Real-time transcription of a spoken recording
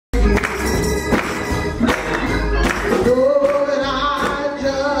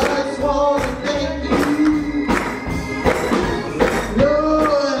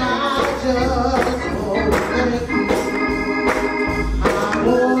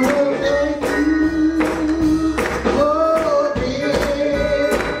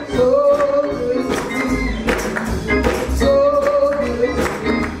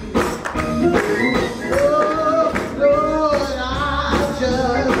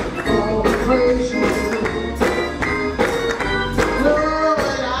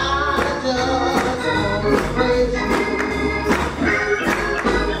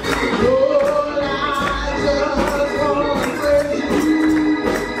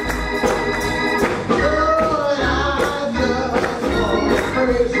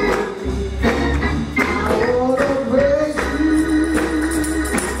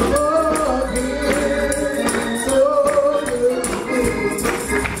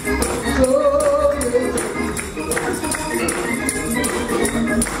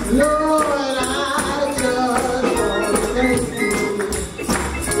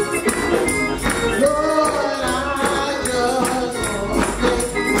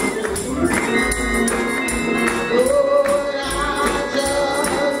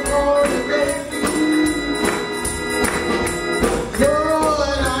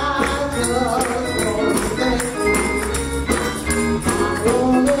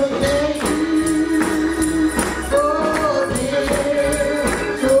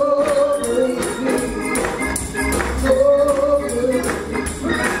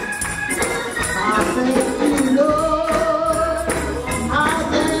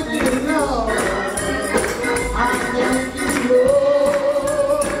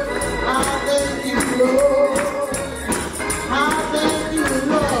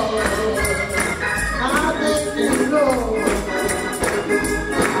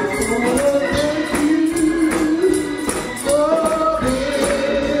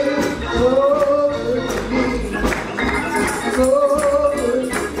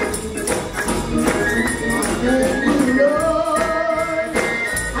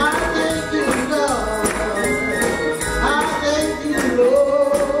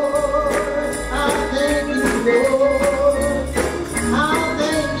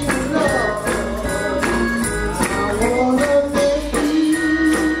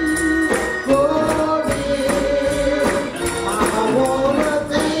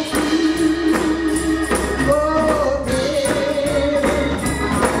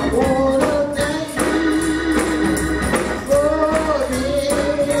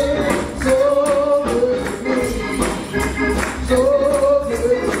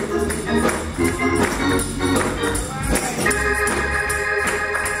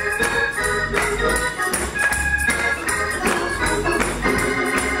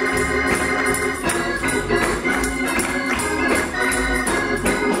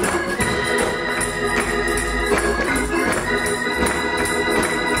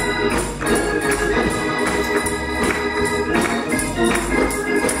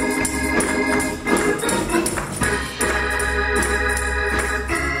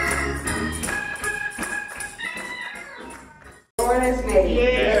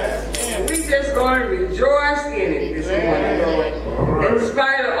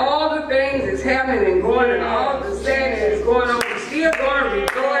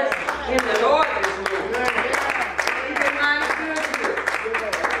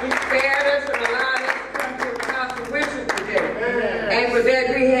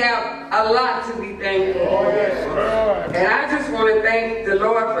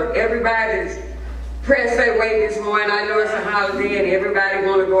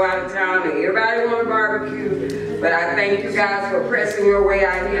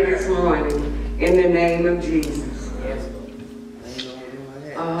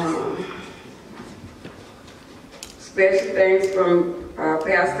Special thanks from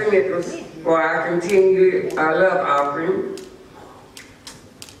Pastor Nichols for our continued love offering.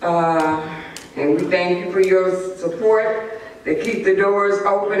 And we thank you for your support to keep the doors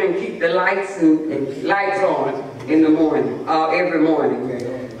open and keep the lights and lights on in the morning, every morning.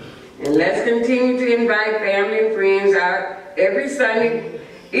 And let's continue to invite family and friends out every Sunday.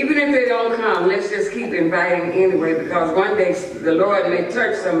 Even if they don't come, let's just keep inviting anyway, because one day the Lord may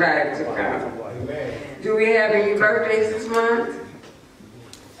touch somebody to come. Do we have any birthdays this month?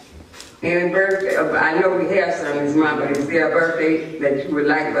 Any birthday? I know we have some this month, but is there a birthday that you would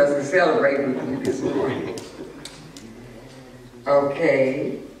like us to celebrate with you this morning?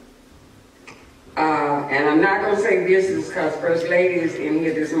 Okay. And I'm not going to say visitors because First Lady is in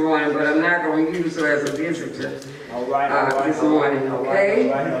here this morning, but I'm not going to use her as a visitor this morning, okay?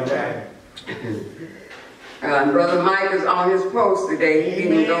 Brother Mike is on his post today. He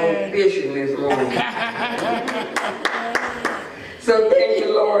didn't go fishing this morning. So thank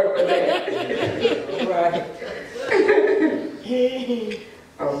you, Lord, for that.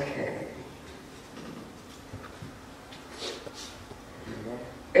 Okay.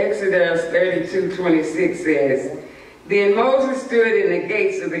 Exodus 32:26 says, Then Moses stood in the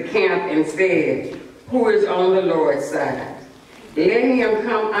gates of the camp and said, Who is on the Lord's side? Let him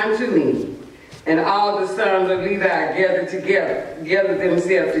come unto me. And all the sons of Levi gathered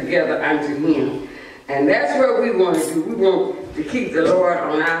themselves together unto him. And that's what we want to do. We want to keep the Lord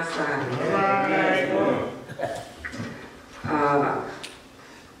on our side.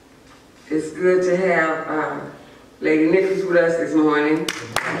 It's good to have Lady Nichols with us this morning.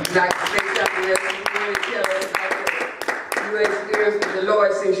 I'd like to say something else this morning. Tell us about your experience with the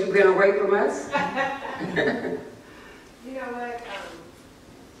Lord since you've been away from us. You know what?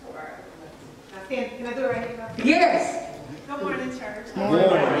 Can I do it right here? Yes. Good morning, church.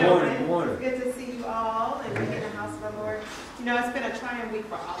 Good morning. Good to see you all and be in the house of the Lord. You know, it's been a trying week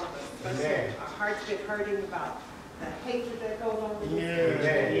for all of us. Especially our hearts been hurting about the hatred that goes on with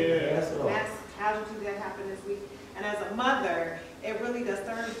this mass casualty that happened this week. And as a mother, it really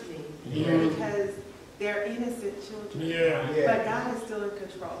disturbs me because they're innocent children. But God is still in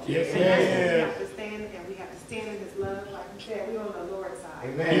control. And that's what we have to stand, and we have to stand in his love. Like you said, we're on the Lord's side.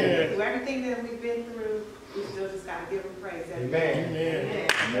 Through everything that we've been through, we still just got to give him praise. Amen.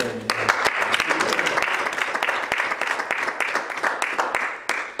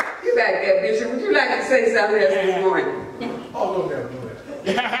 You back there, Bishop. Would you like to say something else this morning? Oh, no.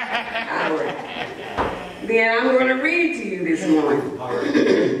 Then I'm going to read to you this morning.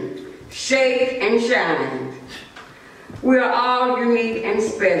 Shake and shine. We are all unique and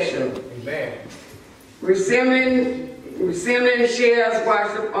special. Amen. Resembling shells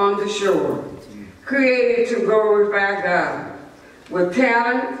washed up on the shore. Created to glorify God. With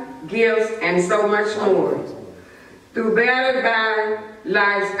talent, gifts, and so much more. Through battered by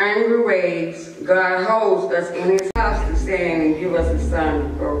life's angry waves, God holds us in his house to stand and give us a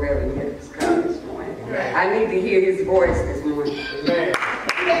son before Reverend Nichols comes this morning. I need to hear his voice this morning.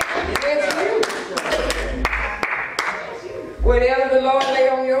 Whatever the Lord lay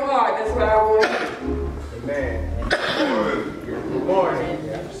on your heart, that's what I want to do. Amen. Good morning.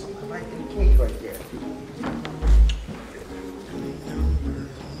 I like the cake right there.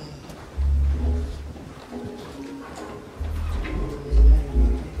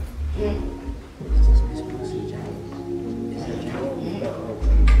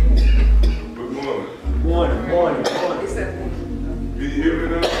 Morning. Can you hear me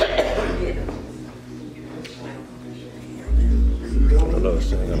now? Hello,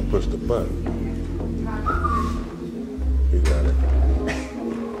 so I gotta push the button. You got it.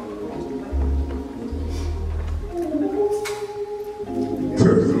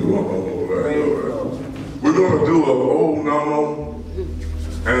 Praise the Lord. We're gonna do an old number,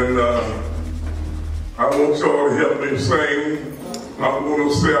 and I want y'all to help me sing. I'm gonna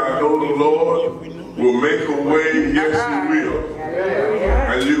say, I know the Lord will make a way, yes he will.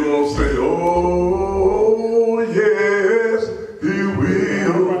 And you're gonna say, oh yes he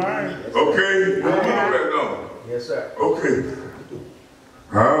will. Okay? You know that number? Yes, sir. Okay.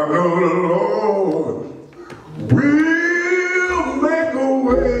 I know the Lord will make a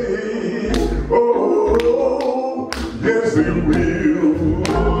way. Oh, yes he will.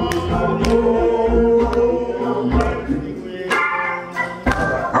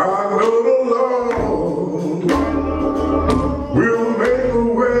 I know the Lord will make a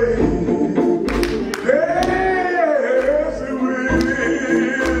way. Yes, he will.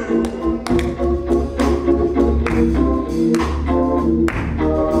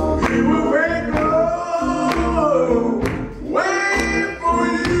 He will make a way for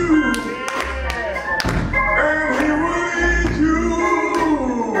you, and he will lead you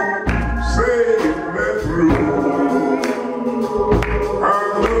safely through. I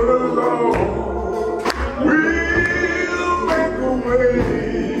know the Lord will make a way.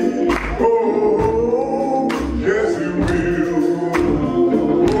 Oh, yes, he will.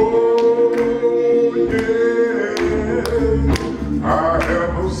 Oh, yeah. I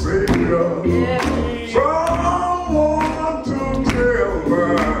have a Savior. Someone to tell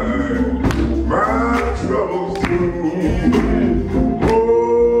my troubles to.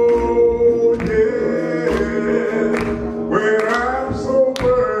 Oh, yeah. When I'm so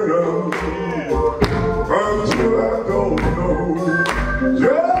burned up, until I don't know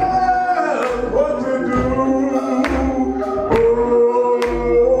just what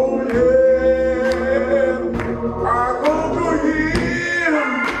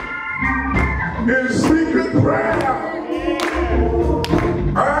in secret prayer.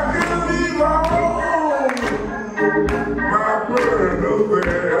 I can leave all my burdens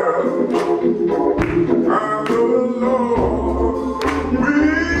there. I know the Lord will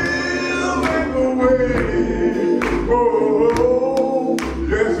make a way. Oh,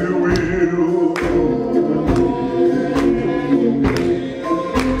 yes, He will.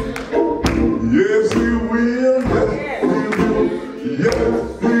 Yes, He will. Yes, He will. Yes,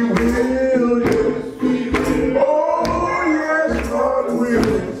 He will. Oh, yes, God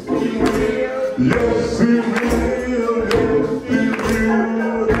will. Yes, He will. Yes, He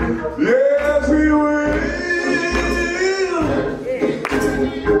will. Yes, He will.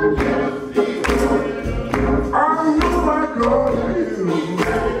 I know my God will.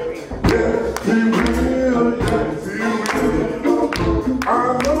 Yes, He will. Yes, He will. I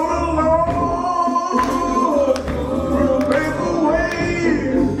know the Lord will make a way.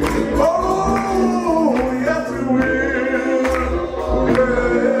 Oh, yes, He will. Yes,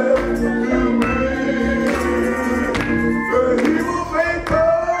 He will. He will make a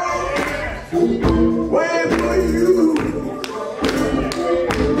way for you.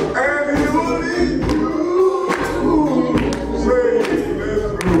 And He will lead you. Say,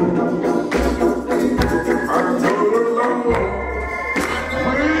 let's go. I know the Lord will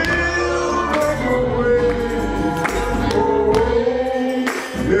make a way. Oh,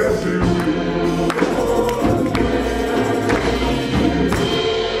 yes, He will.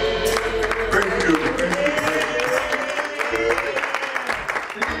 Thank you.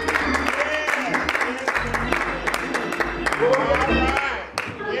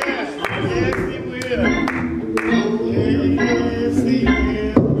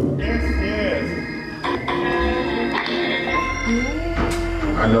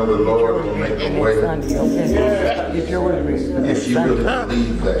 I know the Lord will make a way. If you really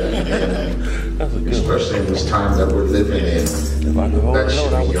believe that, especially in this time that we're living in, that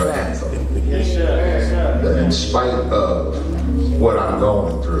should be your anthem. That in spite of what I'm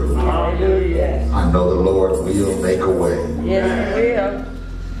going through, I know the Lord will make a way. Yes, He will.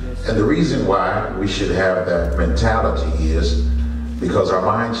 And the reason why we should have that mentality is because our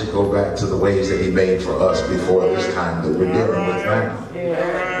mind should go back to the ways that He made for us before this time that we're dealing with now.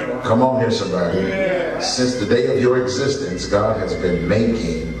 Come on here, somebody. Since the day of your existence, God has been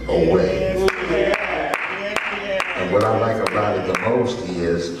making a way. And what I like about it the most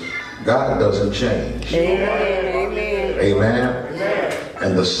is God doesn't change. Amen. Amen.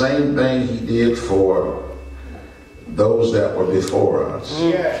 And the same thing He did for those that were before us.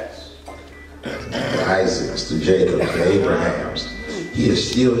 The Isaacs, the Jacob, the Abrahams. He is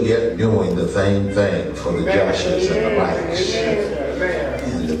still yet doing the same thing for the Joshuas and the Mikes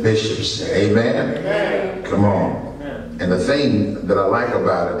and the bishops. Amen? Come on. And the thing that I like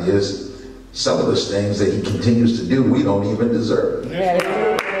about it is some of those things that He continues to do, we don't even deserve.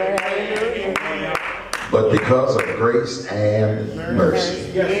 But because of grace and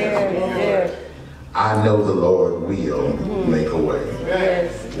mercy, I know the Lord will make a way.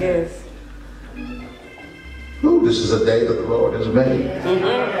 Yes. Ooh, this is a day that the Lord has made.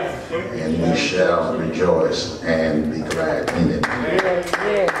 And we shall rejoice and be glad in it.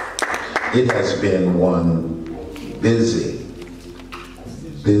 It has been one busy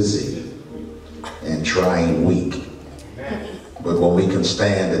and trying week. But when we can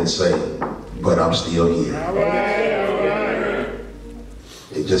stand and say, but I'm still here.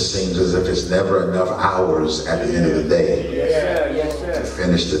 It just seems as if it's never enough hours at the end of the day to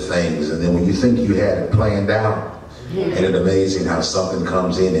finish the things. And then when you think you had it planned out, and it's amazing how something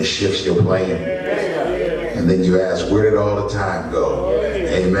comes in and shifts your plan. And then you ask, where did all the time go?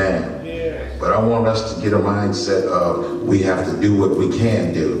 Amen. But I want us to get a mindset of we have to do what we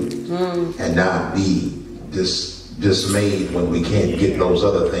can do and not be dismayed when we can't get those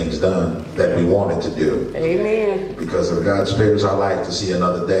other things done that we wanted to do. Amen. Because if God spares our life to see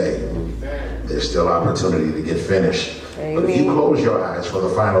another day, there's still opportunity to get finished. Amen. But if you close your eyes for the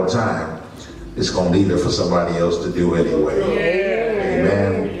final time, it's going to leave it for somebody else to do anyway.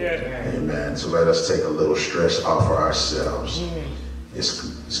 Amen. Amen. So let us take a little stress off of ourselves.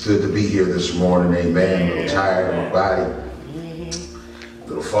 It's good to be here this morning. Amen. A little tired in my body. A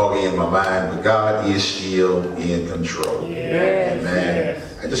little foggy in my mind. But God is still in control. Amen.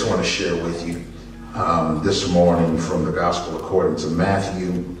 I just want to share with you this morning from the Gospel according to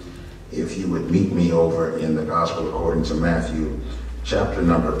Matthew. If you would meet me over in the Gospel according to Matthew, chapter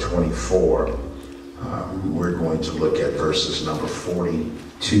number 24. We're going to look at verses number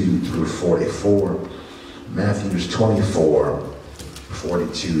 42 through 44. Matthew's 24,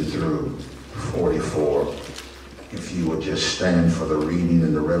 42 through 44. if you would just stand for the reading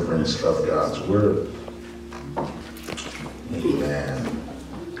and the reverence of God's word. Amen.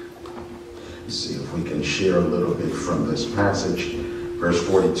 Let's see if we can share a little bit from this passage. Verse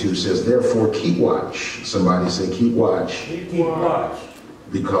 42 says, therefore keep watch. Somebody say keep watch. Keep watch.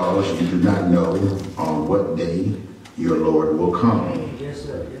 Because you do not know on what day your Lord will come. Yes,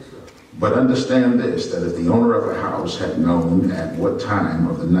 sir. Yes, sir. But understand this, that if the owner of a house had known at what time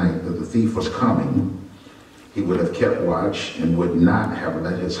of the night that the thief was coming, he would have kept watch and would not have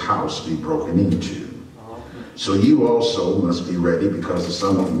let his house be broken into. So you also must be ready, because the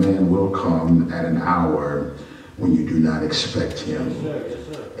Son of Man will come at an hour when you do not expect him. Yes,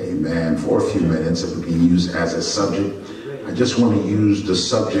 sir. Amen. For a few minutes, if we can use as a subject, I just want to use the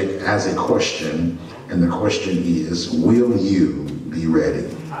subject as a question. And the question is, will you be ready?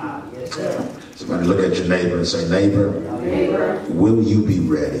 Yes, sir. Somebody look at your neighbor and say, neighbor, will you be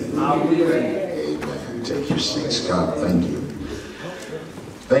ready? I'll be ready. Amen. Take your seats. God, thank you.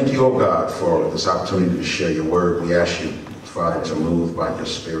 Thank you, oh God, for this opportunity to share your word. We ask you, Father, to move by your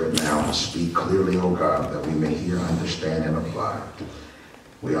spirit now and speak clearly, oh God, that we may hear, understand, and apply.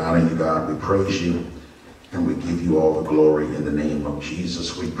 We honor you, God. We praise you. And we give you all the glory. In the name of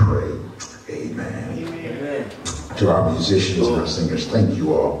Jesus, we pray. Amen. Amen. To our musicians and our singers, thank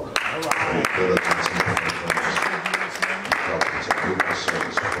you all for your diligence and helping to move the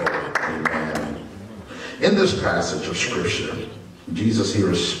service forward. Amen. In this passage of Scripture, Jesus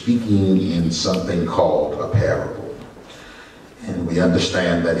here is speaking in something called a parable. And we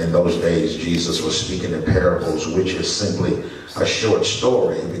understand that in those days, Jesus was speaking in parables, which is simply a short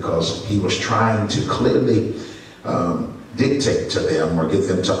story, because he was trying to clearly dictate to them or get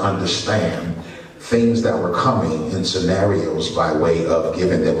them to understand things that were coming in scenarios by way of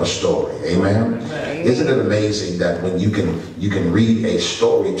giving them a story. Amen? Isn't it amazing that when you can read a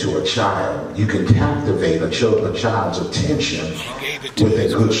story to a child, you can captivate a child's attention with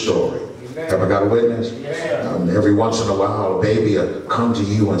a good story? Ever got a witness? Every once in a while, a baby will come to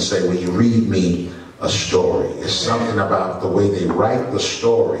you and say, will you read me a story? It's something about the way they write the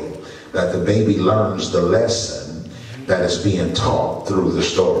story that the baby learns the lesson that is being taught through the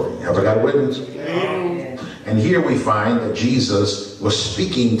story. Ever got a witness? And here we find that Jesus was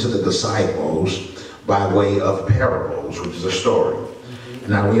speaking to the disciples by way of parables, which is a story.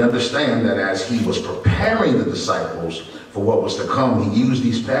 Now we understand that as he was preparing the disciples for what was to come, he used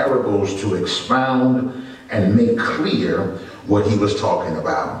these parables to expound and make clear what he was talking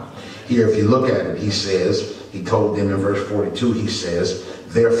about. Here, if you look at it, he says, he told them in verse 42, he says,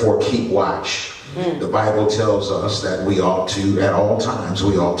 therefore keep watch. The Bible tells us that we ought to, at all times,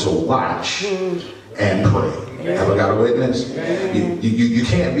 we ought to watch and pray. Ever got a witness? You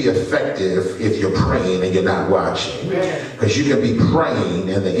can't be effective if you're praying and you're not watching. Because you can be praying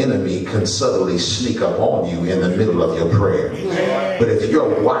and the enemy can subtly sneak up on you in the middle of your prayer. But if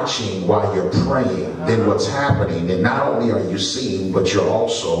you're watching while you're praying, then what's happening, and not only are you seeing, but you're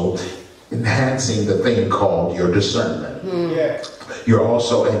also enhancing the thing called your discernment. You're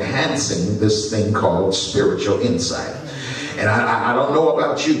also enhancing this thing called spiritual insight. And I don't know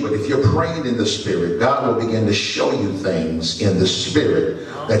about you, but if you're praying in the Spirit, God will begin to show you things in the Spirit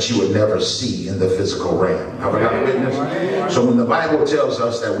that you would never see in the physical realm. Have I got a witness? So when the Bible tells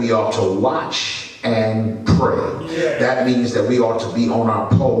us that we ought to watch and pray, that means that we ought to be on our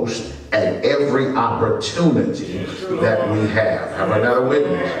post at every opportunity that we have. Have I got a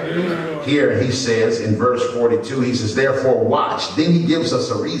witness? Here he says in verse 42, he says, therefore watch. Then he gives us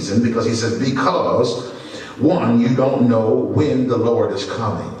a reason, because he says, because one, you don't know when the Lord is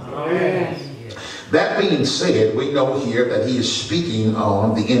coming. That being said, we know here that he is speaking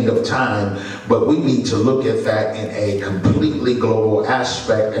on the end of time, but we need to look at that in a completely global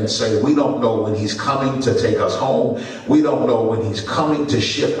aspect and say, we don't know when he's coming to take us home. We don't know when he's coming to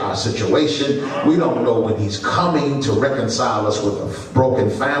shift our situation. We don't know when he's coming to reconcile us with a broken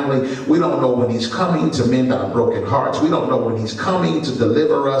family. We don't know when he's coming to mend our broken hearts. We don't know when he's coming to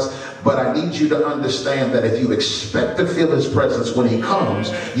deliver us. But I need you to understand that if you expect to feel his presence when he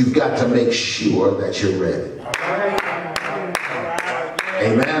comes, you've got to make sure that you're ready.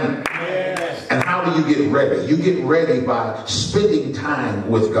 Amen. And how do you get ready? You get ready by spending time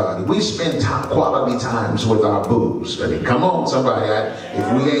with God. We spend quality times with our boos. I mean, come on, somebody.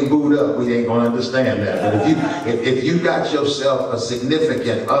 If we ain't booed up, we ain't going to understand that. But if you got yourself a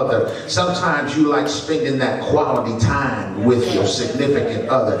significant other, sometimes you like spending that quality time with your significant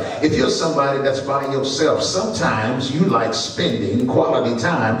other. If you're somebody that's by yourself, sometimes you like spending quality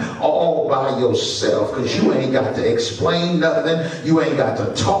time all by yourself, because you ain't got to explain nothing. You ain't got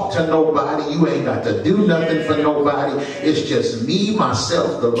to talk to nobody. You ain't got got to do nothing for nobody. It's just me,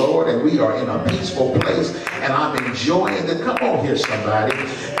 myself, the Lord, and we are in a peaceful place, and I'm enjoying it. Come on here, somebody.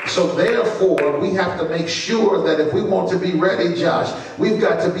 So therefore, we have to make sure that if we want to be ready, Josh, we've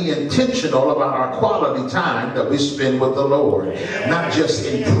got to be intentional about our quality time that we spend with the Lord. Not just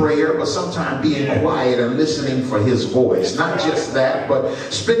in prayer, but sometimes being quiet and listening for his voice. Not just that, but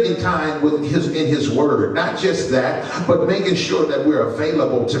spending time with in his word. Not just that, but making sure that we're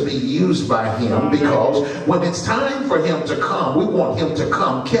available to be used by him, because when it's time for him to come, we want him to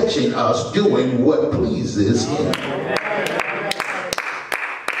come catching us doing what pleases him.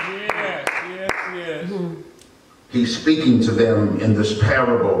 He's speaking to them in this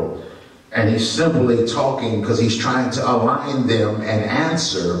parable, and he's simply talking because he's trying to align them and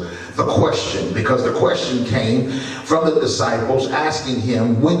answer the question, because the question came from the disciples asking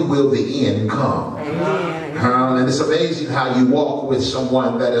him, when will the end come? And it's amazing how you walk with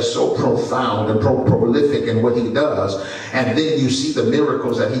someone that is so profound and prolific in what he does, and then you see the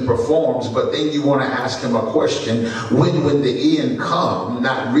miracles that he performs, but then you want to ask him a question, when the end come,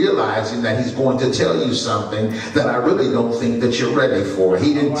 not realizing that he's going to tell you something that I really don't think that you're ready for.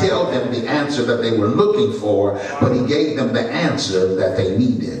 He didn't tell them the answer that they were looking for, but he gave them the answer that they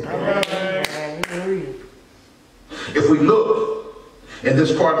needed. If we look in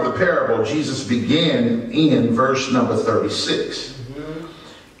this part of the parable, Jesus began in verse number 36.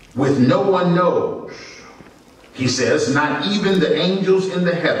 With no one knows, he says, not even the angels in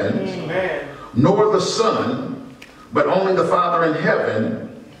the heavens, nor the Son, but only the Father in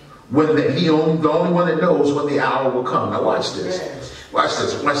heaven, when the only one that knows when the hour will come. Now watch this. Watch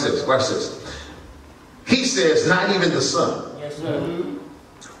this. Watch this. Watch this. He says, not even the Son.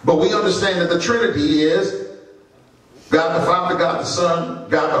 But we understand that the Trinity is God the Father, God the Son,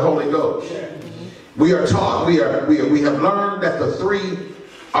 God the Holy Ghost. We are taught, we have learned that the three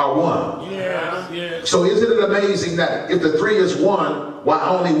are one. So isn't it amazing that if the three is one, why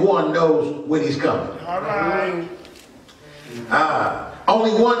only one knows when he's coming?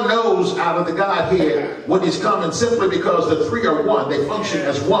 Only one knows out of the Godhead when he's coming, simply because the three are one. They function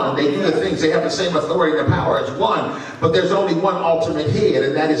as one. They do the things. They have the same authority and power as one. But there's only one ultimate head,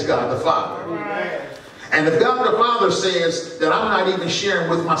 and that is God the Father. And if God the Father says that I'm not even sharing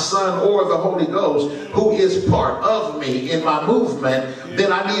with my Son or the Holy Ghost, who is part of me in my movement,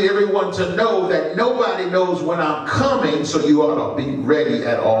 then I need everyone to know that nobody knows when I'm coming, so you ought to be ready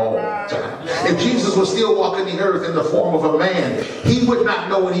at all times. If Jesus was still walking the earth in the form of a man, he would not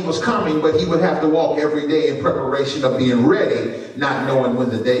know when he was coming, but he would have to walk every day in preparation of being ready, not knowing when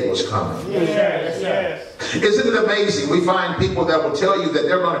the day was coming. Isn't it amazing? We find people that will tell you that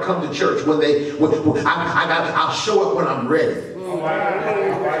they're going to come to church I'll show up when I'm ready.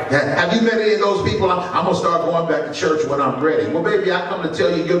 Have you met any of those people? I'm going to start going back to church when I'm ready. Well, baby, I come to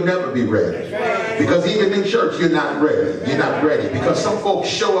tell you, you'll never be ready. Because even in church, you're not ready. You're not ready. Because some folks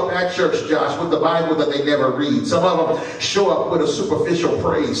show up at church, Josh, with the Bible that they never read. Some of them show up with a superficial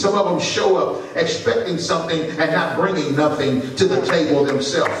praise. Some of them show up expecting something and not bringing nothing to the table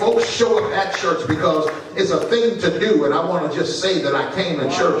themselves. Folks show up at church because it's a thing to do, and I want to just say that I came to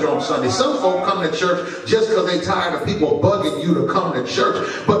church on Sunday. Some folk come to church just because they're tired of people bugging you to come to church.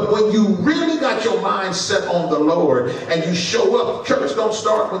 But when you really got your mind set on the Lord and you show up, church don't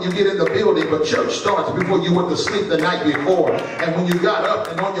start when you get in the building, but church starts before you went to sleep the night before, and when you got up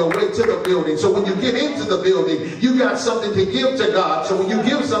and on your way to the building. So when you get into the building, you got something to give to God. So when you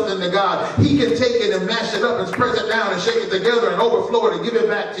give something to God, he can take it and mash it up and press it down and shake it together and overflow it and give it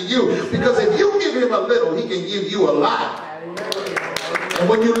back to you. Because if you give him a little, he can give you a lot. And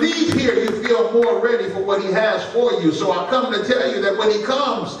when you leave here, you feel more ready for what he has for you. So I come to tell you that when he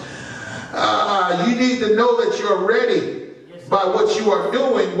comes, you need to know that you're ready by what you are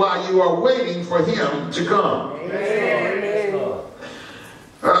doing while you are waiting for him to come.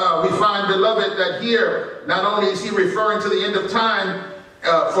 We find, beloved, that here, not only is he referring to the end of time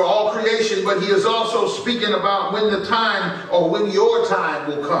for all creation, but he is also speaking about when the time, or when your time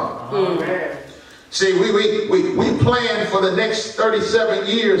will come. Amen. See, we plan for the next 37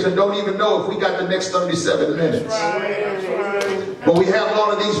 years and don't even know if we got the next 37 minutes. But we have all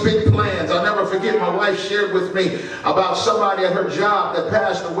of these big plans. I'll never forget, my wife shared with me about somebody at her job that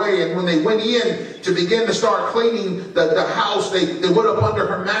passed away, and when they went in to begin to start cleaning the house, they went up under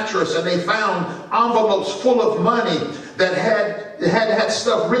her mattress and they found envelopes full of money that had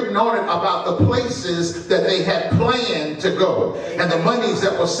stuff written on it about the places that they had planned to go, and the monies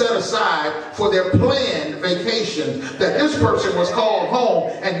that were set aside for their planned vacation, that this person was called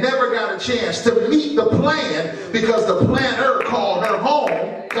home and never got a chance to meet the plan because the planner called her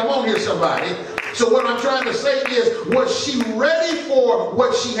home. Come on here, somebody. So what I'm trying to say is, was she ready for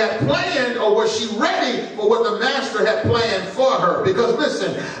what she had planned, or was she ready for what the master had planned for her? Because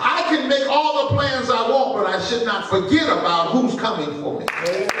listen, I can make all the plans I want, but I should not forget about who's coming for me.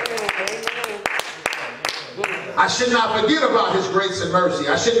 I should not forget about his grace and mercy.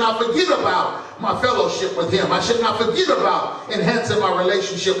 I should not forget about my fellowship with him. I should not forget about enhancing my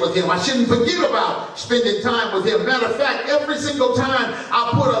relationship with him. I shouldn't forget about spending time with him. Matter of fact, every single time I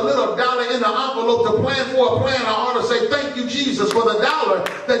put a little dollar in the envelope to plan for a plan, I ought to say, thank you, Jesus, for the dollar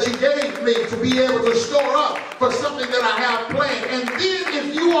that you gave me to be able to store up for something that I have planned. And then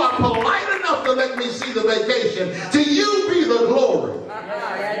if you are polite enough to let me see the vacation, to you be the glory.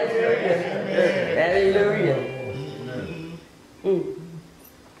 Hallelujah.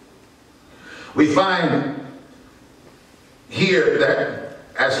 We find here that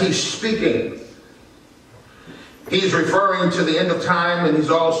as he's speaking, he's referring to the end of time, and he's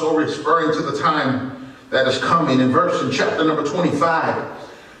also referring to the time that is coming. In chapter number 25,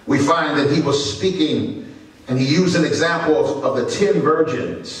 we find that he was speaking, and he used an example of the 10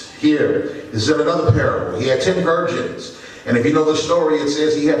 virgins. Here is another parable. He had 10 virgins. And if you know the story, it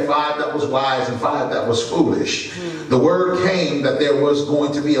says he had 5 that was wise and 5 that was foolish. The word came that there was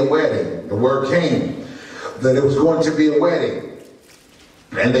going to be a wedding. The word came that it was going to be a wedding.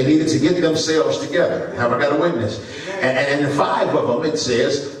 And they needed to get themselves together. Have I got a witness? And 5 of them, it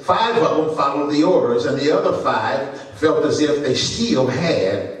says, 5 of them followed the orders, and the other 5 felt as if they still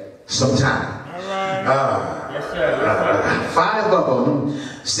had some time. 5 of them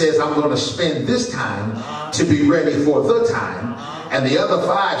says, I'm going to spend this time to be ready for the time. And the other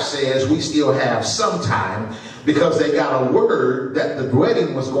 5 says, we still have some time, because they got a word that the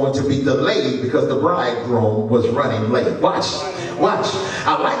wedding was going to be delayed because the bridegroom was running late. Watch.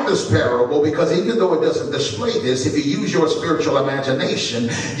 I like this parable because even though it doesn't display this, if you use your spiritual imagination,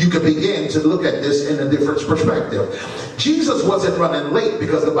 you can begin to look at this in a different perspective. Jesus wasn't running late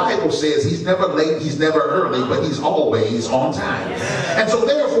because the Bible says he's never late, he's never early, but he's always on time. And so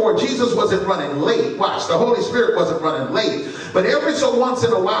therefore, Jesus wasn't running late. Watch, the Holy Spirit wasn't running late. But every so once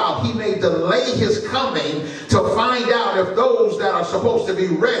in a while, he may delay his coming to find out if those that are supposed to be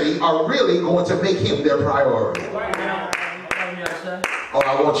ready are really going to make him their priority. Oh,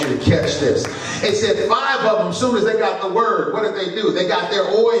 I want you to catch this. It said 5 of them, as soon as they got the word, what did they do? They got their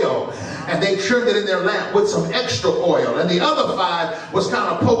oil and they trimmed it in their lamp with some extra oil. And the other 5 was kind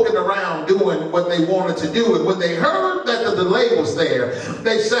of poking around doing what they wanted to do. And when they heard that the delay was there,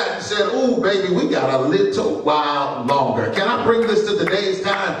 they sat and said, ooh, baby, we got a little while longer. Can I bring this to today's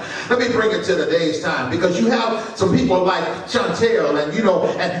time? Let me bring it to today's time, because you have some people like Chantel, and you know,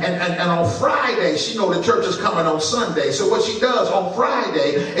 and on Friday, she know the church is coming on Sunday. So what she does on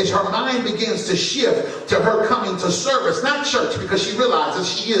Friday is her mind begins to shift to her coming to service, not church, because she realizes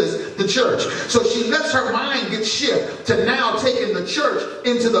she is the church. So she lets her mind get shift to now taking the church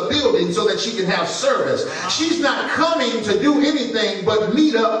into the building so that she can have service. She's not coming to do anything but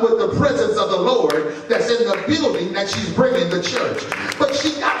meet up with the presence of the Lord that's in the building that she's bringing the church. But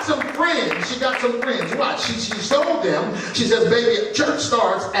she got some friends. She got some friends. Watch. She told them, she says, baby, church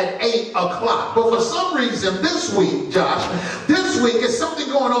starts at 8 o'clock. But for some reason this week, Josh, this week is something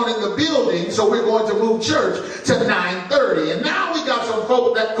going on in the building, so we're going to move church to 9:30. And now we got some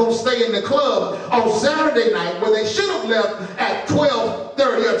folk that go stay in the club on Saturday night where they should have left at 12:30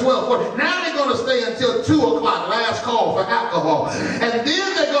 or 12:40. Now they're going to stay until 2 o'clock, last call for alcohol. And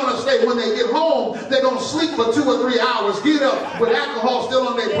then they're going to stay, when they get home, they're going to sleep for 2 or 3 hours, get up with alcohol still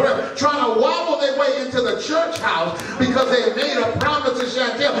on their breath, trying to wobble their way into the church house because they made a promise to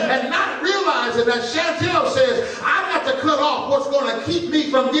Chantel, and not realizing that Chantel says, I got to cut off what's going to keep me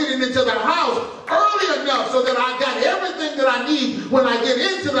from getting into the house early enough so that I got everything that I need when I get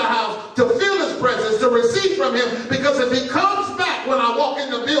into the house to feel his presence, to receive from him. Because if he comes back when I walk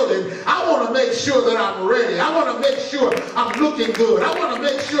in the building, I want to make sure that I'm ready. I want to make sure I'm looking good. I want to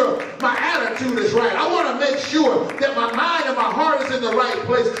make sure my attitude is right. I want to make sure that my mind and my heart is in the right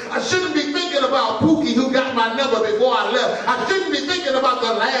place. I shouldn't be thinking about Pookie who got my number before I left. I shouldn't be thinking about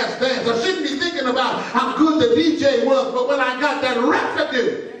the last dance. I shouldn't be thinking about how good the DJ was, but when I got that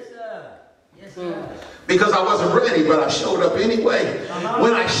residue, because I wasn't ready, but I showed up anyway.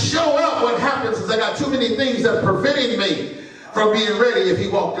 When I show up, what happens is I got too many things that are preventing me from being ready if he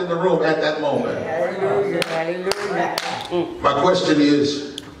walked in the room at that moment. Hallelujah. Hallelujah. My question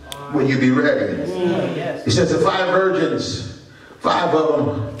is, will you be ready? He says the 5 virgins, 5 of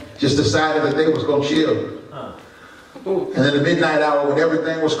them just decided that they was going to chill. And in the midnight hour, when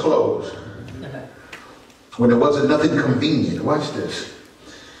everything was closed, when there wasn't nothing convenient, watch this.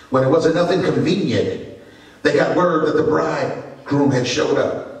 When there wasn't nothing convenient, they got word that the bridegroom had showed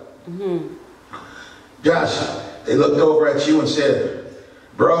up. Josh, they looked over at you and said,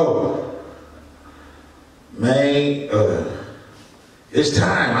 bro, man, it's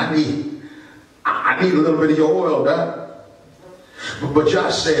time. I need a little bit of your oil, Doc. But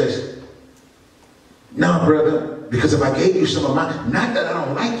Josh says, no, brother, because if I gave you some of mine, not that I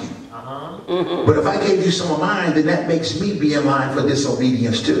don't like you, but if I gave you some of mine, then that makes me be in line for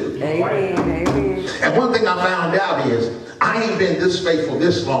disobedience too. Amen. Amen. And one thing I found out is, I ain't been this faithful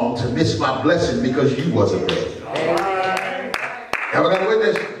this long to miss my blessing because you wasn't ready. Have I got a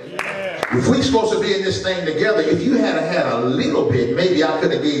witness? If we supposed to be in this thing together, if you had a little bit, maybe I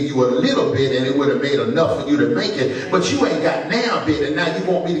could have gave you a little bit and it would have made enough for you to make it. But you ain't got now a bit, and now you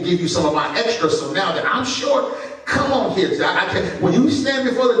want me to give you some of my extra. So now that I'm short, come on here. When you stand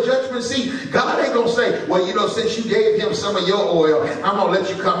before the judgment seat, God ain't going to say, well, you know, since you gave him some of your oil, I'm going to let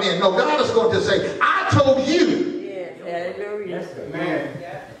you come in. No, God is going to say, I told you. Hallelujah.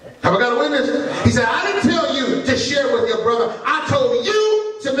 Have I got a witness? He said, I didn't tell you to share with your brother. I told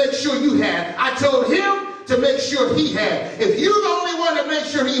you to make sure you had. I told him to make sure he had. If you're the only one to make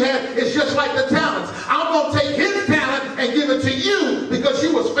sure he had, it's just like the talents. I'm going to take his talent and give it to you because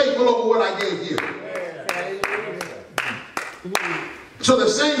you was faithful over what I gave you. So the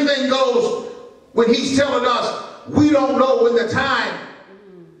same thing goes when he's telling us we don't know when the time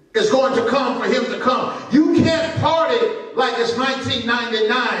is going to come for him to come. You can't party like it's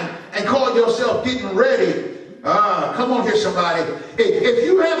 1999 and call yourself getting ready. Come on here, somebody. If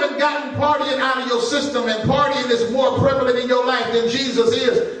you haven't gotten partying out of your system, and partying is more prevalent in your life than Jesus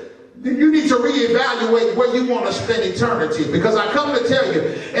is, then you need to reevaluate where you want to spend eternity. Because I come to tell you,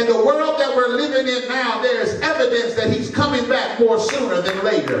 in the world that we're living in now, there is evidence that he's coming back more sooner than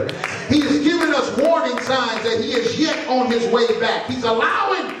later. He is giving us warning signs that he is yet on his way back. He's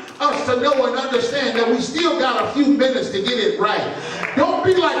allowing us to know and understand that we still got a few minutes to get it right. Don't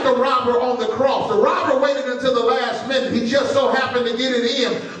be like the robber on the cross. The robber waited until the last minute. He just so happened to get it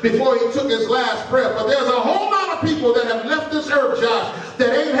in before he took his last breath. But there's a whole lot of people that have left this earth, Josh,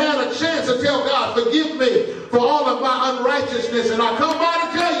 that ain't had a chance to tell God, forgive me for all of my unrighteousness. And I come by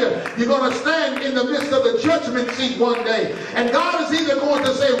to tell you, you're going to stand in the midst of the judgment seat one day. And God is either going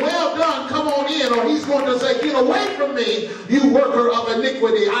to say, well done, come on in, or he's going to say, get away from me, you worker of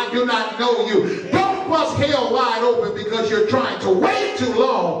iniquity. I do not know you. Don't bust hell wide open because you're trying to wait too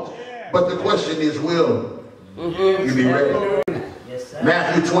long. But the question is, will you be ready?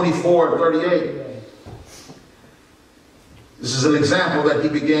 Matthew 24:38. This is an example that he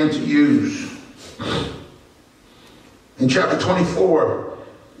began to use. In chapter 24,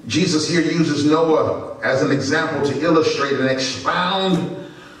 Jesus here uses Noah as an example to illustrate and expound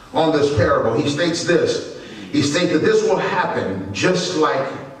on this parable. He states this. He states that this will happen just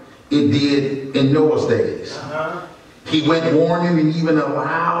like it did in Noah's days. He went warning and even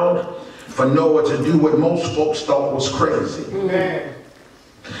allowed for Noah to do what most folks thought was crazy.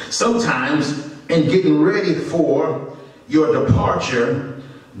 Sometimes in getting ready for your departure,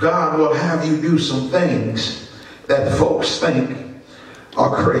 God will have you do some things that folks think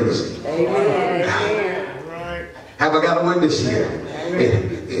are crazy. Amen. Have I got a witness here?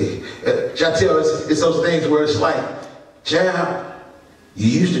 I tell it's those things where it's like, child, you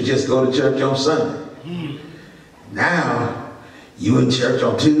used to just go to church on Sunday. Now, you in church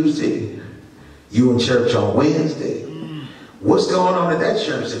on Tuesday. You in church on Wednesday. What's going on at that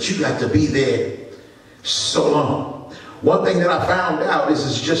church that you got to be there so long? One thing that I found out is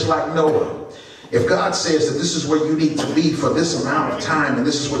it's just like Noah. If God says that this is where you need to be for this amount of time and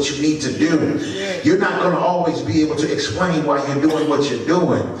this is what you need to do, you're not going to always be able to explain why you're doing what you're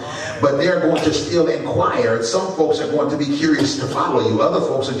doing. But they're going to still inquire. Some folks are going to be curious to follow you. Other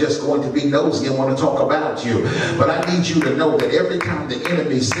folks are just going to be nosy and want to talk about you. But I need you to know that every time the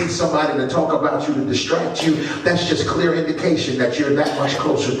enemy sends somebody to talk about you, to distract you, that's just clear indication that you're that much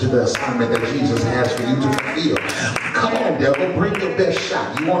closer to the assignment that Jesus has for you to fulfill. Come on, devil, bring your best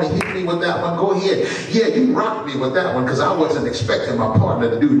shot. You want to hit me with that one? Go ahead. Yeah, you rocked me with that one because I wasn't expecting my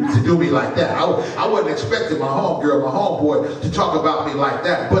partner to do me like that. I wasn't expecting my homegirl, my homeboy to talk about me like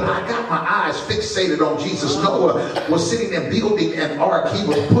that. But I got my eyes fixated on Jesus. Noah was sitting there building an ark. He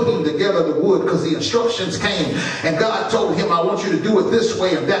was putting together the wood because the instructions came. And God told him, I want you to do it this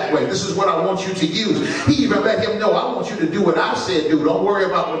way and that way. This is what I want you to use. He even let him know, I want you to do what I said do. Don't worry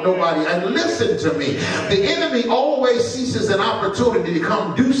about what nobody. And listen to me. The enemy always seizes an opportunity to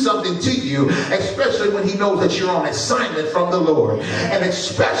come do something to you, especially when he knows that you're on assignment from the Lord. And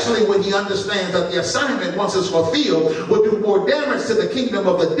especially when he understands that the assignment, once it's fulfilled, will do more damage to the kingdom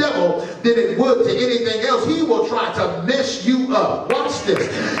of the devil than it would to anything else. He will try to mess you up. Watch this.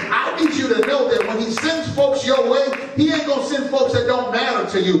 I need you to know that when he sends folks your way, he ain't going to send folks that don't matter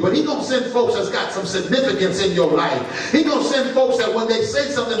to you, but he going to send folks that's got some significance in your life. He going to send folks that when they say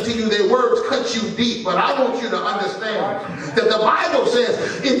something to you, their words cut you deep. But I want you to understand that the Bible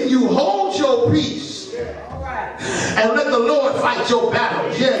says, if you hold your peace, and let the Lord fight your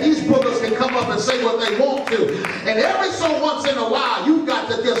battles. Yeah, these boogers can come up and say what they want to. And every so once in a while, you've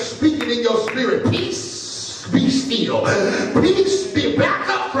got to just speak it in your spirit. Peace, be still. Peace, be back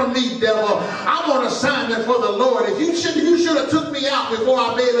up from me, devil. I'm on assignment for the Lord. If you should have took me out before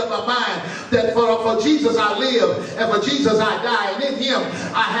I made up my mind that for Jesus I live and for Jesus I die. And in him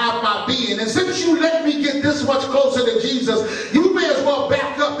I have my being. And since you let me get this much closer to Jesus, you may as well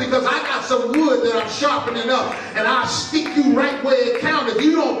back up, because I got some wood that I'm sharpening up, and I'll stick you right where it counts if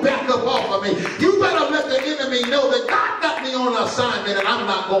you don't back up off of me. You better let the enemy know that God got me on assignment, and I'm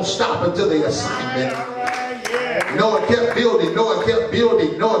not going to stop until the assignment. Noah kept building. Noah kept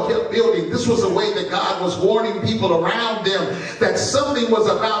building. Noah kept building. This was the way that God was warning people around them that something was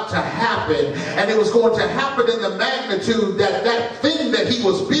about to happen, and it was going to happen in the magnitude that that thing that he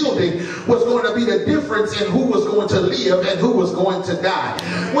was building was going to be the difference in who was going to live and who was going to die.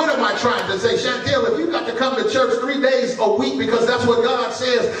 What am I trying to say? Chantel, if you got to come to church 3 days a week because that's what God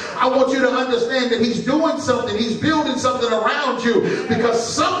says, I want you to understand that he's doing something. He's building something around you, because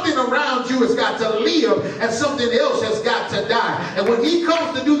something around you has got to live and something else has got to die. And when he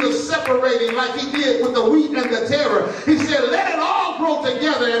comes to do the separating like he did with the wheat and the terror, he said, let it all grow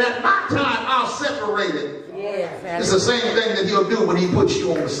together, and at my time I'll separate it. Yes, it's the same thing that he'll do when he puts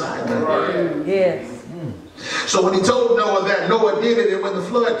you on the side. Right? Yes. So when he told Noah that, Noah did it. And when the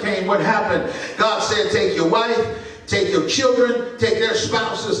flood came, what happened? God said, take your wife, take your children, take their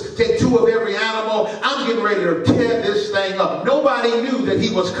spouses, take 2 of every animal. I'm getting ready to tear this thing up. Nobody knew that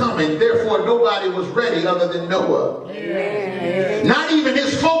he was coming. Therefore, nobody was ready other than Noah. Yeah. Not even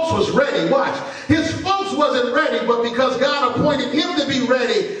his folks was ready. Watch. His folks wasn't ready, but because God appointed him to be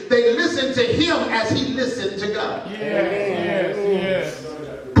ready, they listened to him as he listened to God. Yes.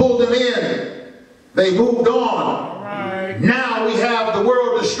 Pulled him in. They moved on. Right. Now we have the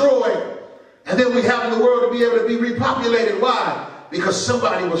world destroyed. And then we have the world to be able to be repopulated. Why? Because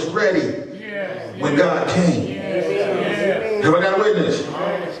somebody was ready when God came. Have I got a witness?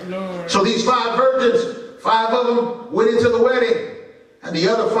 So these 5 virgins, 5 of them went into the wedding. And the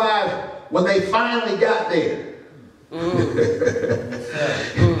other 5, when they finally got there.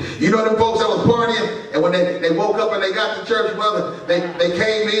 You know them folks that was partying, and when they woke up and they got to church, brother, they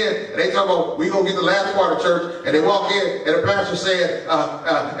came in and they talk about, we gonna get the last part of church, and they walk in and the pastor said,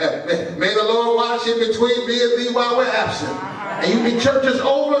 may the Lord watch in between me and thee while we're absent. And you think church is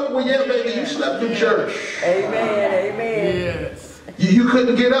over? Well, yeah, baby, you slept in church. Amen, amen. Yes. You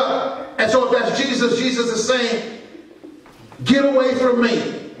couldn't get up. And so if that's Jesus, Jesus is saying, get away from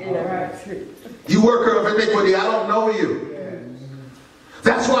me. You worker of iniquity, I don't know you.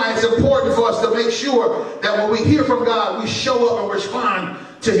 That's why it's important for us to make sure that when we hear from God, we show up and respond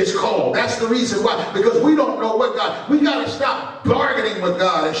to his call. That's the reason why. Because we don't know what God, we got to stop bargaining with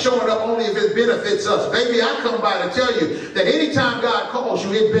God and showing up only if it benefits us. Baby, I come by to tell you that anytime God calls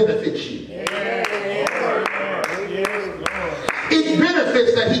you, it benefits you. It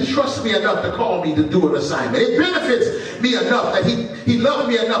benefits that he trusts me enough to call me to do an assignment. It benefits me enough that he loved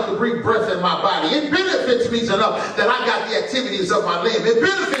me enough to breathe breath in my body. It benefits me enough that I got the activities of my limb. It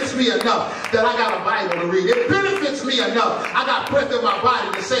benefits me enough that I got a Bible to read. It benefits me enough I got breath in my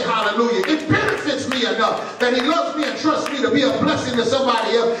body to say hallelujah. It benefits me enough that he loves me and trusts me to be a blessing to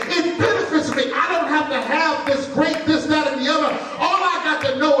somebody else. It benefits me. I don't have to have this great, this, that, and the other. All I got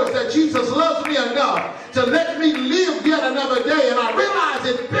to know is that Jesus loves me enough to let me live yet another day, and I realize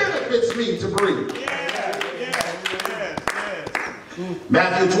it benefits me to breathe.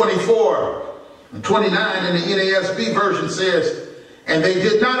 Matthew 24:29 in the NASB version says, and they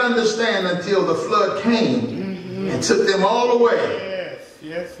did not understand until the flood came and took them all away.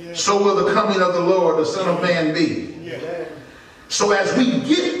 So will the coming of the Lord, the Son of Man, be. So as we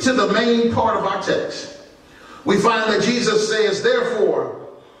get to the main part of our text, we find that Jesus says, therefore,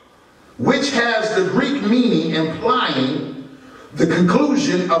 which has the Greek meaning implying the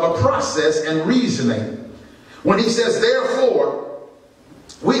conclusion of a process and reasoning. When he says, therefore,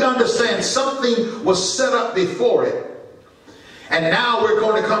 we understand something was set up before it. And now we're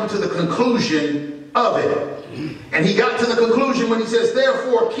going to come to the conclusion of it. And he got to the conclusion when he says,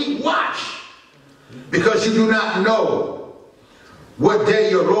 therefore, keep watch, because you do not know what day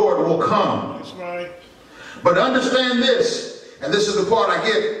your Lord will come. That's right. But understand this, and this is the part I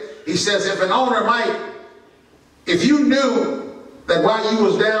get. He says, if an owner might, if you knew that while you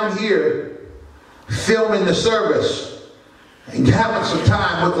was down here filming the service, and having some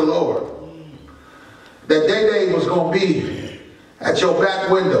time with the Lord, that Day was going to be at your back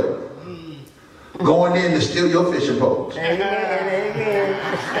window, going in to steal your fishing poles.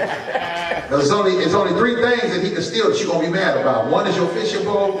 There's only three things that he can steal that you're going to be mad about. One is your fishing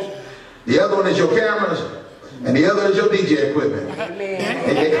poles, the other one is your cameras, and the other is your DJ equipment.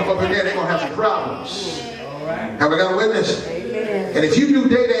 And they come up in there, they're going to have some problems. Have I got a witness? And if you knew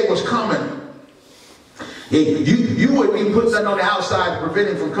Day was coming, you wouldn't even put something on the outside to prevent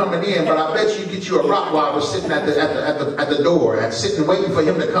him from coming in, but I bet you get you a Rottweiler sitting at the door, and sitting waiting for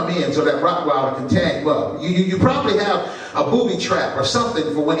him to come in so that Rottweiler can tag him up. You probably have a booby trap or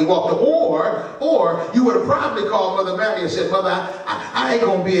something for when he walked up, or you would have probably called Mother Mary and said, Mother, I ain't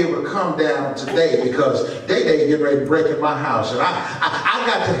gonna be able to come down today because Day getting ready to break in my house, and I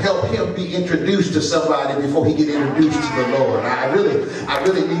got to help him be introduced to somebody before he get introduced to the Lord. I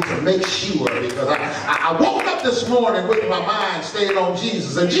really need to make sure, because I woke up this morning with my mind staying on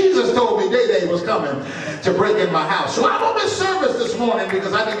Jesus, and Jesus told me Day was coming to break in my house. So I'm on this service this morning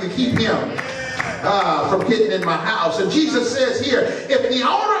because I need to keep him from getting in my house. And Jesus says here, if the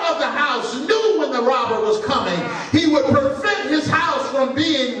owner of the house knew when the robber was coming, he would prevent his house from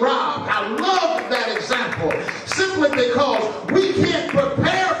being robbed. I love that example, simply because we can't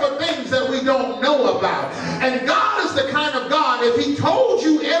prepare for things that we don't know about. And God is the kind of God, if he told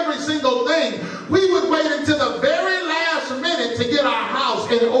you every single thing, we would wait until the very last minute to get our house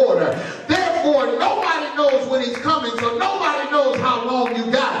in order. Therefore, nobody knows when he's coming, so nobody knows how long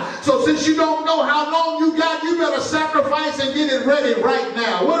you got. So since you don't know how long you got, you better sacrifice and get it ready right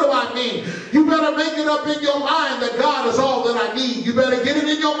now. What do I mean? You better make it up in your mind that God is all that I need. You better get it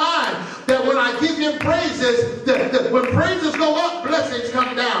in your mind that when I give him praises, that when praises go up, blessings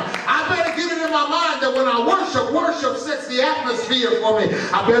come down. I better get it in my mind that when I worship sets the atmosphere for me.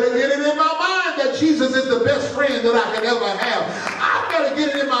 I better get it in my mind that Jesus is the best friend that I could ever have. I better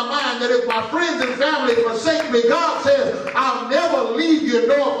get it in my mind that if my friends and family forsake me, God says, I'll never leave you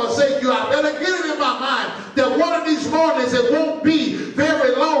nor forsake you. I better get it in my mind that one of these mornings, it won't be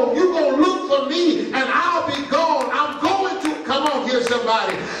very long. You're going to look for me and I'll be gone. I'm going to, come on here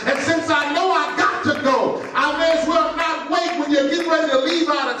somebody. And since I know I got to go, I may as well not wait when you're getting ready to leave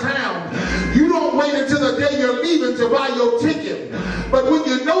out of town. You don't wait until the day you're leaving to buy your ticket. But when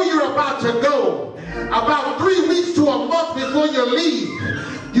you know you're about to go, about 3 weeks to a month before you leave,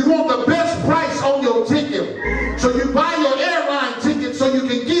 you want the best price on your ticket. So you buy your airline ticket so you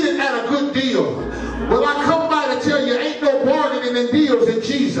can get it at a good deal. Well, I come by to tell you, ain't no bargaining in deals in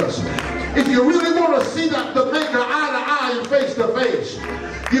Jesus. If you really want to see the maker eye to eye and face to face,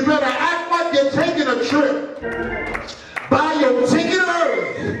 you better act like you're taking a trip. Buy your ticket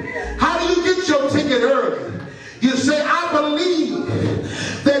early. How do you get your ticket early? You say, I believe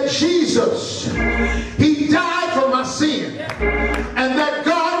that Jesus, he died for my sin, and that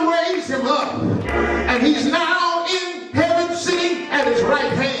God raised him up, and he's now in heaven sitting at his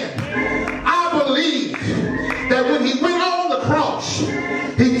right hand. I believe that when he went on the cross,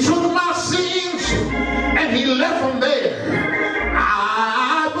 he took my sins and he left them there.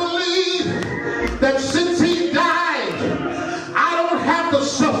 I believe that since he died, I don't have to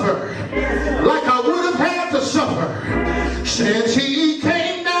suffer like I would have had to suffer. Since he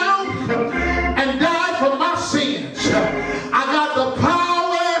came down and died for my sins, I got the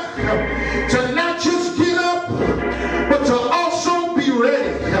power to not just get up, but to also be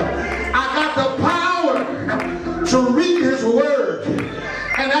ready. I got the power to read his word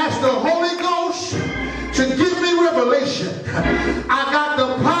and ask the Holy Ghost to give me revelation. I got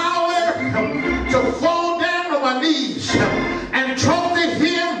the power to fall down on my knees and talk to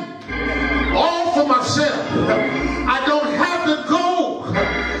him all for myself. I don't have to go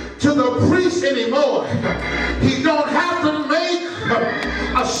to the priest anymore. He don't have to make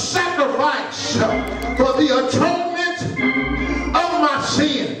a sacrifice for the atonement of my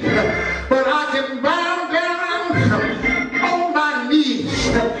sin. But I can bow down on my knees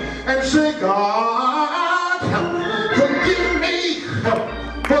and say, God, forgive me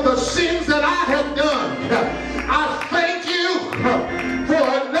for the sins that I have done. I thank you for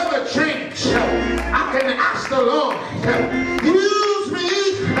another chance. I can ask the Lord, use me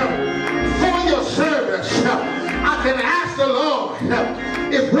for your service. I can ask the Lord,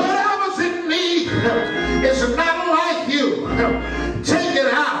 if whatever's in me is not like you, take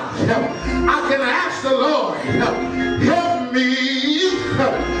it out. I can ask the Lord, help me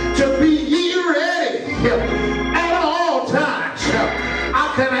to be ye ready at all times.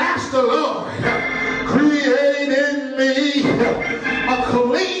 I can ask the Lord, create in me a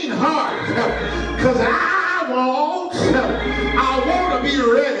clean heart, because I want to be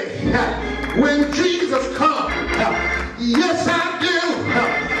ready when Jesus comes. Yes,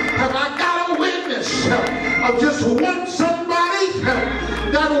 just want somebody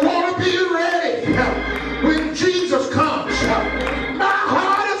that want to be ready when Jesus comes. My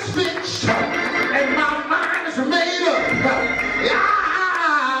heart is fixed and my mind is made up.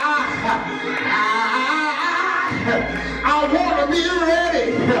 I want to be ready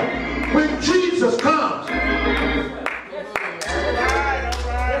when Jesus comes.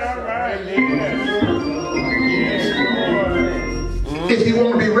 If you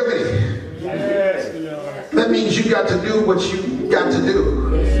want to be ready, that means you got to do what you got to do.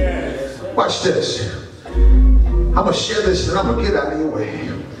 Watch this. I'm going to share this and I'm going to get out of your way.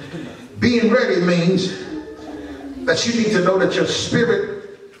 Being ready means that you need to know that your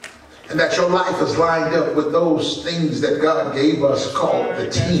spirit and that your life is lined up with those things that God gave us called the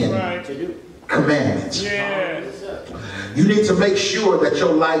 10 Commandments. You need to make sure that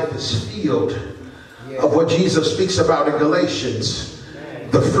your life is filled of what Jesus speaks about in Galatians,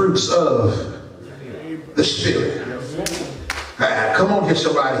 the fruits of the Spirit. Come on here,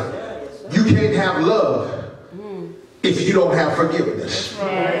 somebody. You can't have love if you don't have forgiveness.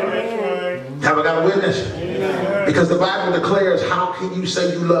 Have I got a witness? Because the Bible declares, how can you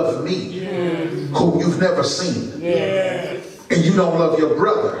say you love me whom you've never seen? And you don't love your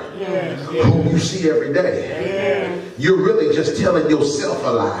brother whom you see every day. You're really just telling yourself a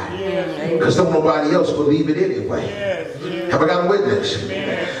lie, because don't nobody else believe it anyway. Have I got a witness?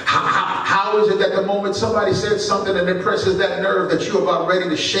 How is it that the moment somebody says something and impresses that nerve that you're about ready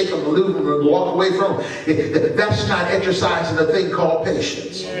to shake them, leave them, and walk away from them? That's not exercising a thing called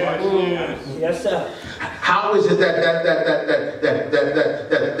patience. Yes, sir. How is it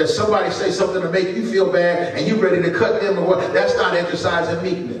that somebody say something to make you feel bad and you're ready to cut them or what? That's not exercising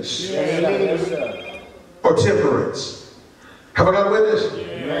meekness or temperance. Have I got a witness?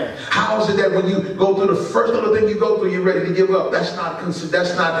 Yeah. How is it that when you go through the first little thing you go through, you're ready to give up? That's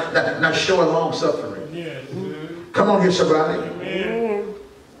not showing long suffering. Come on here, somebody.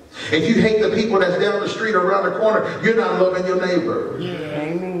 If you hate the people that's down the street or around the corner, you're not loving your neighbor.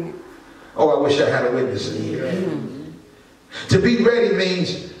 Oh, I wish I had a witness in here. To be ready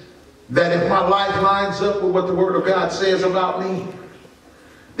means that if my life lines up with what the Word of God says about me,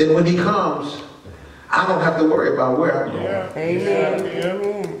 then when He comes, I don't have to worry about where I'm going.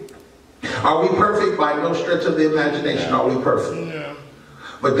 Amen. Are we perfect? By no stretch of the imagination are we perfect.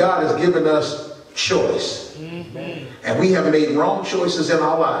 But God has given us choice. And we have made wrong choices in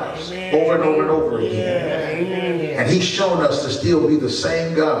our lives over and over and over again. And He's shown us to still be the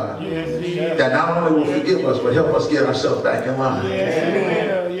same God that not only will forgive us, but help us get ourselves back in line.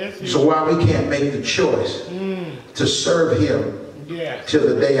 So why we can't make the choice to serve Him till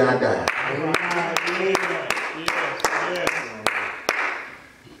the day I die.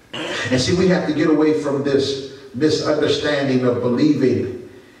 And see, we have to get away from this misunderstanding of believing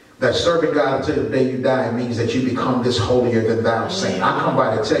that serving God until the day you die means that you become this holier than thou saint. I come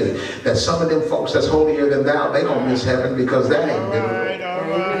by to tell you that some of them folks that's holier than thou, they don't miss heaven because that ain't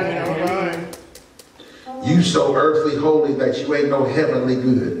biblical. You so earthly holy that you ain't no heavenly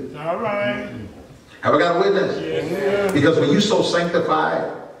good. Have I got a witness? Because when you so sanctified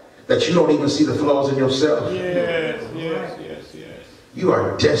that you don't even see the flaws in yourself, you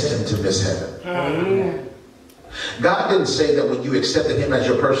are destined to miss heaven. God didn't say that when you accepted Him as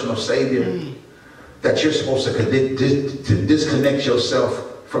your personal Savior that you're supposed to disconnect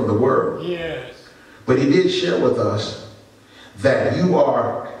yourself from the world. But He did share with us that you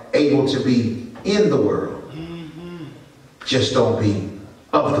are able to be in the world. Just don't be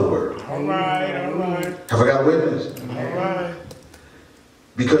of the world. Have I got a witness?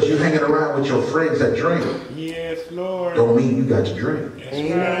 Because you're hanging around with your friends that drink. Don't mean you got to drink.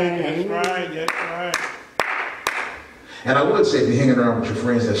 That's right. And I would say if you're hanging around with your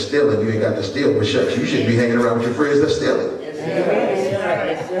friends that's stealing, you ain't got to steal. But shucks, you should be hanging around with your friends that's stealing.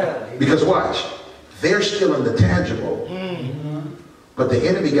 Because watch, they're stealing the tangible, but the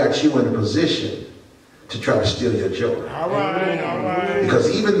enemy got you in a position to try to steal your joy. Because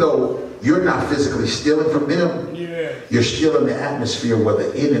even though you're not physically stealing from them, you're still in the atmosphere where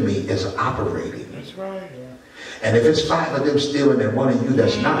the enemy is operating. And if it's 5 of them stealing and 1 of you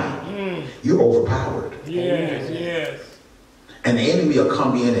that's not, you're overpowered. And the enemy will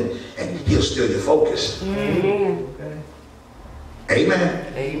come in and he'll steal your focus. Amen.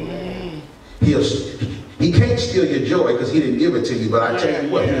 He can't steal your joy because he didn't give it to you. But I tell you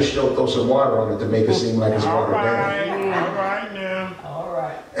what, he'll sure throw some water on it to make it seem like it's watered down.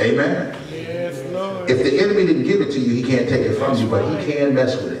 Amen. If the enemy didn't give it to you, he can't take it from you, but he can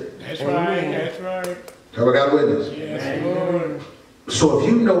mess with it. That's right. Have I got a witness? So if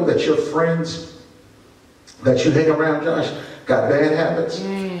you know that your friends that you hang around, Josh, got bad habits,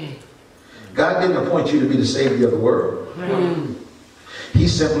 God didn't appoint you to be the savior of the world. He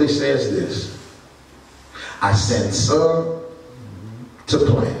simply says this: I send some to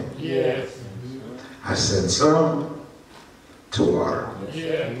plant. Yes. I send some to water.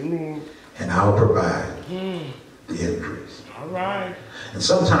 Yes. And I'll provide the increase. All right. And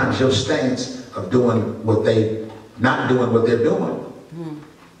sometimes your stance of doing what they, not doing what they're doing,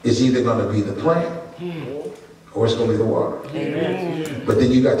 is either going to be the plant or it's going to be the water. Amen. But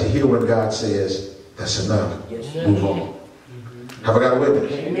then you got to hear when God says, that's enough. Move on. Have I got a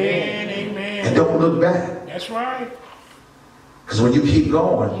witness? Amen. Amen. And don't look back. That's right. Because when you keep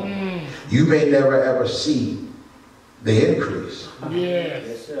going, you may never ever see the increase.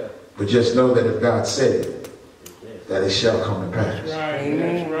 Yes. But just know that if God said it, that it shall come to pass. That's right.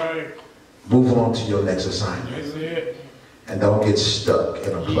 That's right. Move on to your next assignment. That's it. And don't get stuck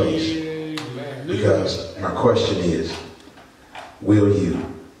in a place. Because my question is, will you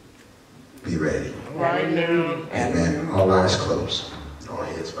be ready? Right now. Amen. All eyes closed. All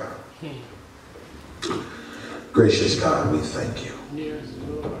heads bowed. Gracious God, we thank you. Yes,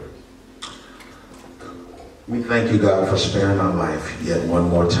 Lord. We thank you, God, for sparing our life yet one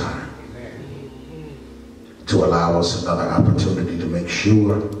more time. To allow us another opportunity to make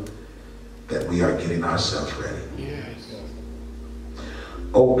sure that we are getting ourselves ready. Yes.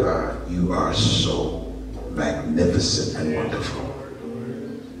 Oh God, you are so magnificent and wonderful.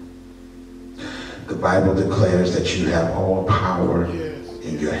 The Bible declares that you have all power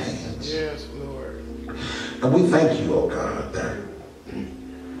in your hands. Yes, Lord. And we thank you, oh God, that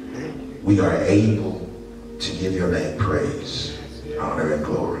we are able to give your name praise, honor, and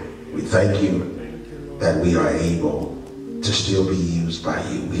glory. We thank you that we are able to still be used by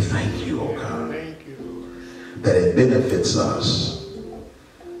you. We thank you, oh God, that it benefits us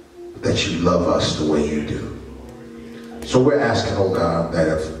that you love us the way you do. So we're asking, oh God, that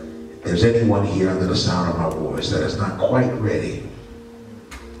if there's anyone here under the sound of my voice that is not quite ready,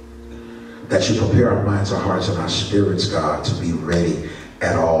 that you prepare our minds, our hearts, and our spirits, God, to be ready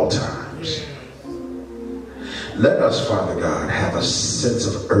at all times. Let us, Father God, have a sense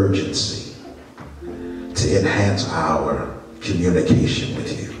of urgency to enhance our communication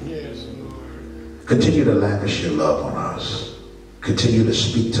with you. Yes, Lord. Continue to lavish your love on us. Continue to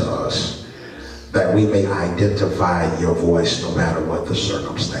speak to us that we may identify your voice no matter what the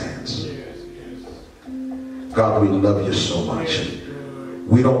circumstance. God, we love you so much.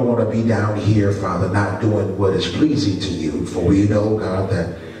 We don't want to be down here, Father, not doing what is pleasing to you, for we know, God,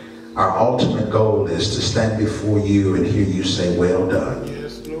 that our ultimate goal is to stand before you and hear you say, well done.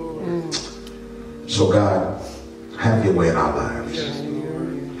 Yes, Lord. So God, have your way in our lives. Yes,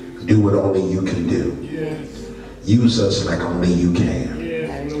 Lord. Do what only you can do. Yes. Use us like only you can.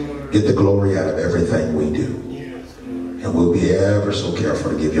 Yes, Lord. Get the glory out of everything we do. Yes, Lord. And we'll be ever so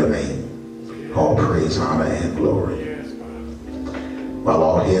careful to give your name all praise, honor, and glory. Yes, Father. While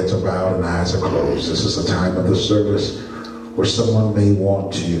all heads are bowed and eyes are closed, this is a time of the service where someone may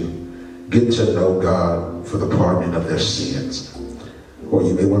want to get to know God for the pardoning of their sins. Or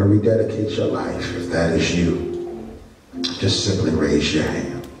you may want to rededicate your life. If that is you, just simply raise your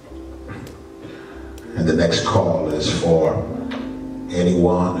hand. And the next call is for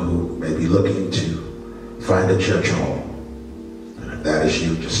anyone who may be looking to find a church home. And if that is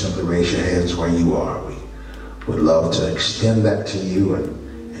you, just simply raise your hands where you are. We would love to extend that to you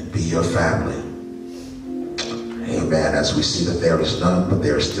and be your family. Amen. As we see that there is none, but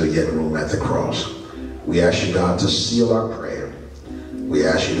there is still yet room at the cross. We ask you, God, to seal our prayer. We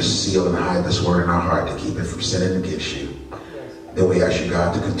ask you to seal and hide this word in our heart to keep it from sinning against you. Then we ask you,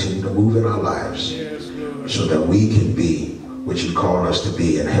 God, to continue to move in our lives so that we can be what you call us to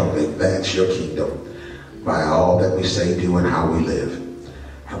be and help advance your kingdom by all that we say, do, and how we live.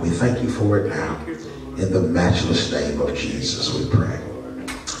 And we thank you for it now. In the matchless name of Jesus, we pray.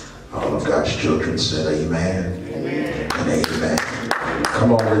 All of God's children said amen, and amen.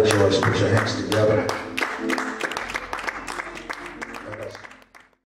 Come on, rejoice. Put your hands together.